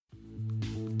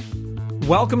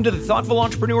Welcome to the Thoughtful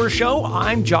Entrepreneur Show.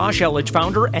 I'm Josh Elledge,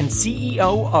 founder and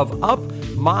CEO of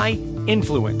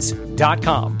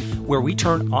UpMyInfluence.com, where we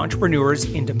turn entrepreneurs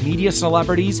into media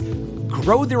celebrities,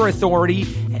 grow their authority,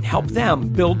 and help them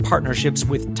build partnerships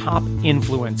with top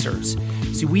influencers.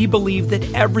 See, we believe that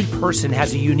every person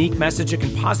has a unique message that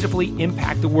can positively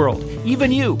impact the world,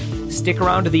 even you. Stick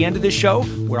around to the end of the show,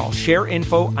 where I'll share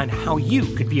info on how you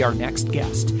could be our next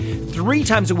guest. 3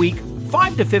 times a week,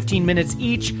 5 to 15 minutes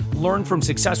each, learn from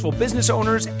successful business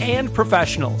owners and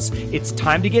professionals. It's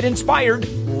time to get inspired.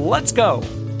 Let's go.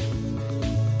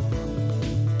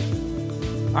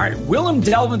 All right, Willem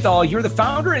Delventhal, you're the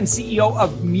founder and CEO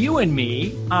of Mew and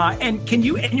Me. And can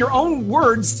you, in your own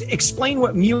words, explain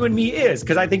what Mew and Me is?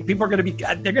 Because I think people are going to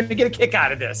get a kick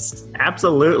out of this.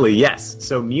 Absolutely, yes.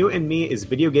 So Mew and Me is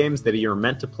video games that you're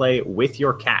meant to play with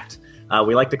your cat.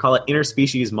 We like to call it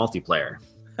interspecies multiplayer.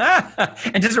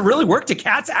 And does it really work? Do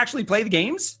cats actually play the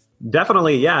games?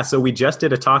 Definitely, yeah. So we just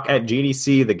did a talk at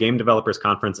GDC, the Game Developers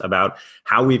Conference, about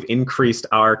how we've increased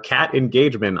our cat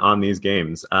engagement on these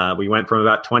games. We went from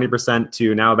about 20%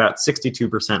 to now about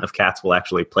 62% of cats will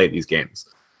actually play these games.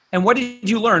 And what did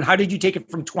you learn? How did you take it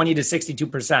from 20 to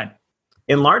 62%?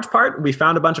 In large part, we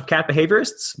found a bunch of cat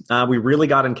behaviorists. We really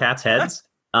got in cats' heads.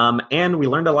 And we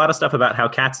learned a lot of stuff about how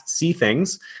cats see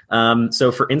things.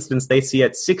 So for instance, they see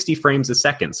at 60 frames a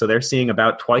second. So they're seeing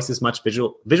about twice as much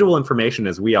visual information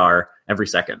as we are every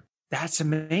second. That's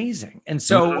amazing. And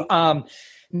so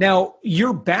now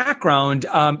your background,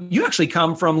 you actually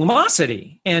come from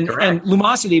Lumosity. And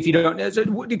Lumosity, if you don't,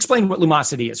 explain what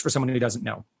Lumosity is for someone who doesn't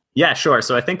know. Yeah, sure.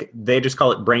 So I think they just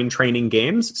call it brain training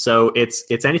games. So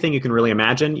it's anything you can really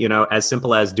imagine, as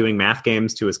simple as doing math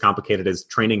games to as complicated as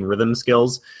training rhythm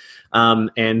skills.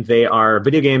 And they are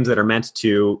video games that are meant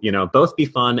to, both be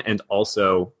fun and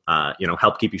also,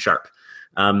 help keep you sharp.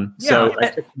 So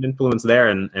I took some influence there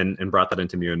and brought that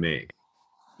into Mew and Me.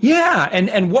 Yeah.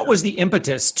 And what was the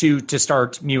impetus to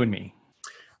start Mew and Me?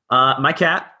 My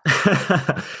cat.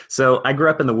 So I grew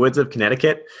up in the woods of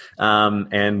Connecticut,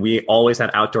 and we always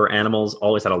had outdoor animals,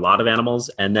 always had a lot of animals,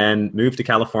 and then moved to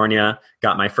California,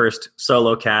 got my first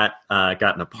solo cat,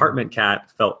 got an apartment cat,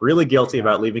 felt really guilty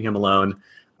about leaving him alone.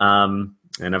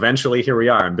 And eventually here we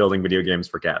are. I'm building video games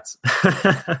for cats.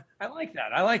 I like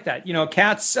that.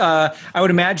 Cats, I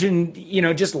would imagine,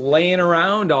 just laying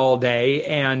around all day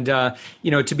and,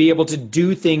 to be able to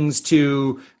do things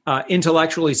to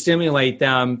intellectually stimulate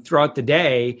them throughout the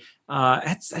day.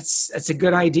 That's a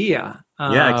good idea.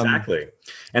 Yeah, exactly.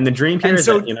 And the dream here is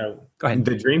that, go ahead.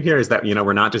 The dream here is that,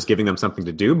 we're not just giving them something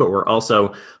to do, but we're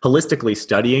also holistically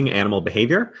studying animal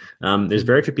behavior. There's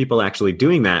very few people actually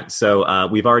doing that. So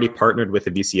we've already partnered with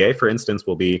the VCA, for instance.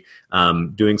 We'll be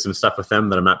doing some stuff with them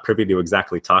that I'm not privy to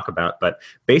exactly talk about. But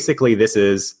basically, this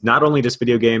is not only just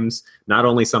video games, not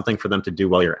only something for them to do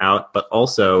while you're out, but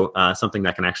also something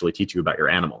that can actually teach you about your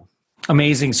animal.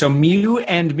 Amazing. So Mew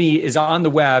and Me is on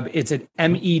the web. It's at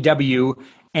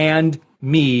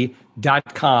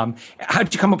mewandme.com. How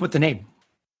did you come up with the name?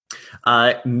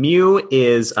 Mew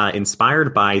is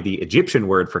inspired by the Egyptian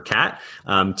word for cat,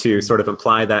 to sort of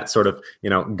imply that sort of,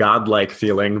 godlike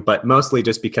feeling, but mostly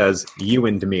just because you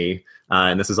and me,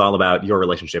 and this is all about your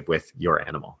relationship with your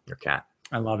animal, your cat.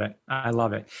 I love it.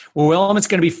 Well, Willem, it's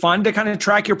going to be fun to kind of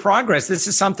track your progress. This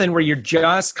is something where you're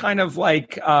just kind of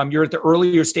like, you're at the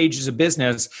earlier stages of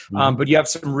business, but you have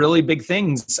some really big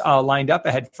things lined up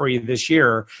ahead for you this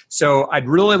year. So I'd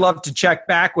really love to check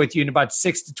back with you in about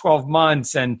 6 to 12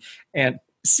 months and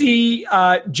see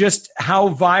just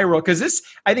how viral, because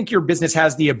I think your business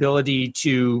has the ability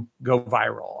to go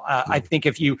viral. I think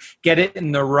if you get it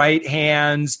in the right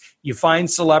hands, you find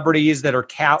celebrities that are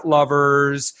cat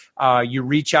lovers, you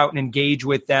reach out and engage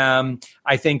with them.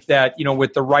 I think that,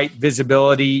 with the right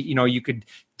visibility, you could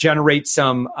generate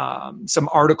some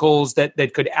articles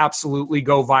that could absolutely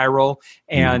go viral.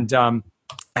 And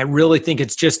I really think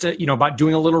it's just, about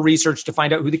doing a little research to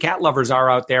find out who the cat lovers are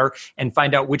out there and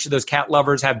find out which of those cat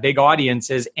lovers have big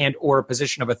audiences and or a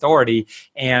position of authority,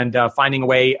 and finding a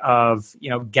way of,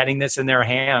 getting this in their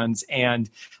hands. And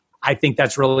I think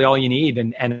that's really all you need.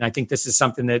 And I think this is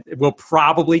something that will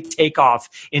probably take off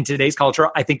in today's culture.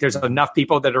 I think there's enough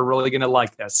people that are really going to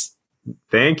like this.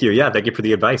 Thank you. Yeah. Thank you for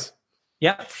the advice.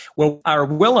 Yeah. Well, our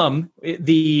Willem,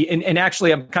 and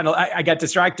actually I got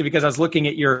distracted because I was looking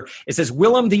at it says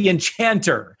Willem the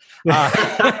Enchanter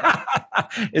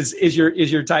is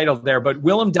your title there. But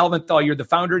Willem Delventhal, you're the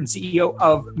founder and CEO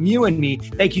of Mew and Me.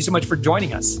 Thank you so much for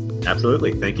joining us.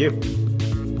 Absolutely. Thank you.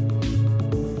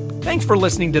 Thanks for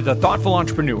listening to The Thoughtful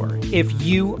Entrepreneur. If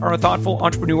you are a thoughtful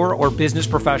entrepreneur or business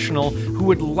professional who who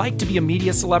would like to be a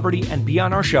media celebrity and be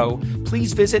on our show,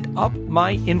 please visit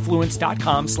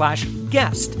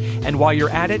upmyinfluence.com/guest. And while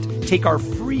you're at it, take our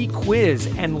free quiz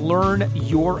and learn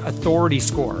your authority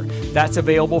score. That's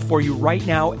available for you right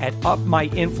now at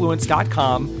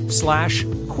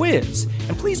upmyinfluence.com/quiz.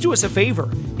 And please do us a favor.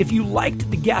 If you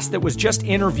liked the guest that was just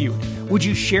interviewed, would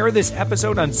you share this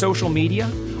episode on social media?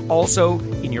 Also,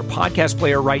 in your podcast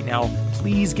player right now,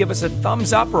 please give us a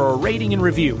thumbs up or a rating and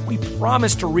review. We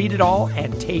promise to read it all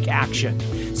and take action.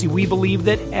 See, we believe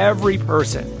that every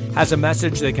person has a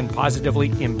message that can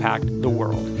positively impact the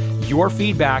world. Your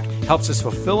feedback helps us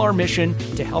fulfill our mission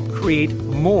to help create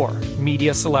more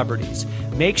media celebrities.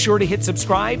 Make sure to hit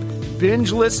subscribe,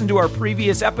 binge listen to our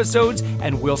previous episodes,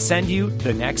 and we'll send you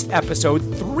the next episode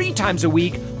 3 times a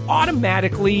week,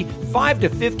 automatically, 5 to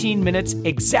 15 minutes,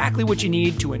 exactly what you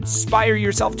need to inspire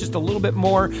yourself just a little bit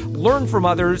more, learn from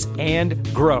others,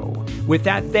 and grow. With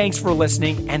that, thanks for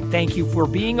listening, and thank you for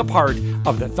being a part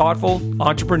of the Thoughtful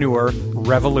Entrepreneur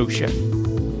Revolution.